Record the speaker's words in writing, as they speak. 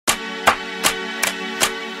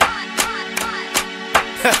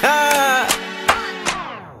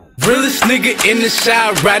Realest nigga in the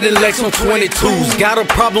shop, riding Lex on 22s. Got a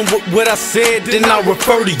problem with what I said, then I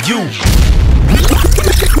refer to you.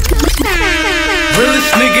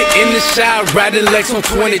 Realest nigga in the shop, riding Lex on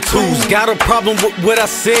 22s. Got a problem with what I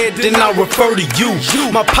said, then I refer to you.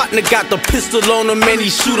 My partner got the pistol on him and he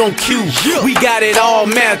shoot on cue. We got it all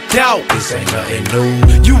mapped out. This ain't nothing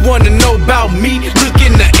new. You wanna know about me? Look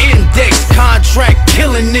in the index. Contract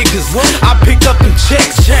killing niggas. I picked up them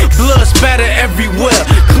checks. Blood spatter everywhere.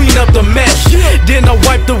 Clean up the mess. Then I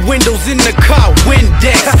wipe the windows in the car.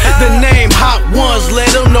 Windex. The name Hot Ones.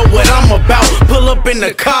 Let them know what I'm about. Pull up in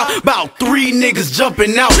the car. About 3 niggas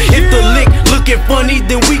jumping out. If the lick looking funny,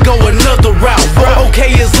 then we go another route. Okay,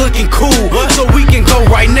 it's looking cool, so we can go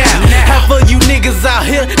right now. Half of you niggas out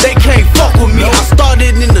here, they can't fuck with me. I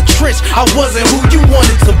started in the trench, I wasn't who you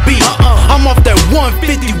wanted to be. I'm off that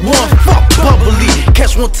 151, fuck bubbly.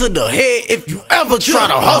 Catch one to the head if you ever try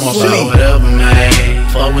to hustle me. Whatever, man.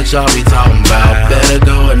 Fuck what y'all be talking about. Better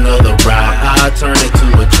go another route. I'll turn it to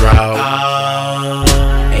a drought.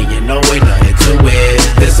 And you know ain't nothing to it.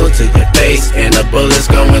 Pistol to your face and the bullets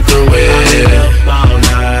going through it.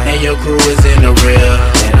 And your crew is in the rear,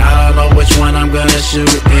 and I don't know which one I'm gonna shoot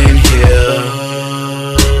in here.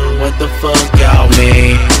 What the fuck y'all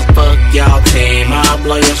mean? Fuck y'all team. I'll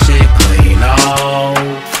blow your shit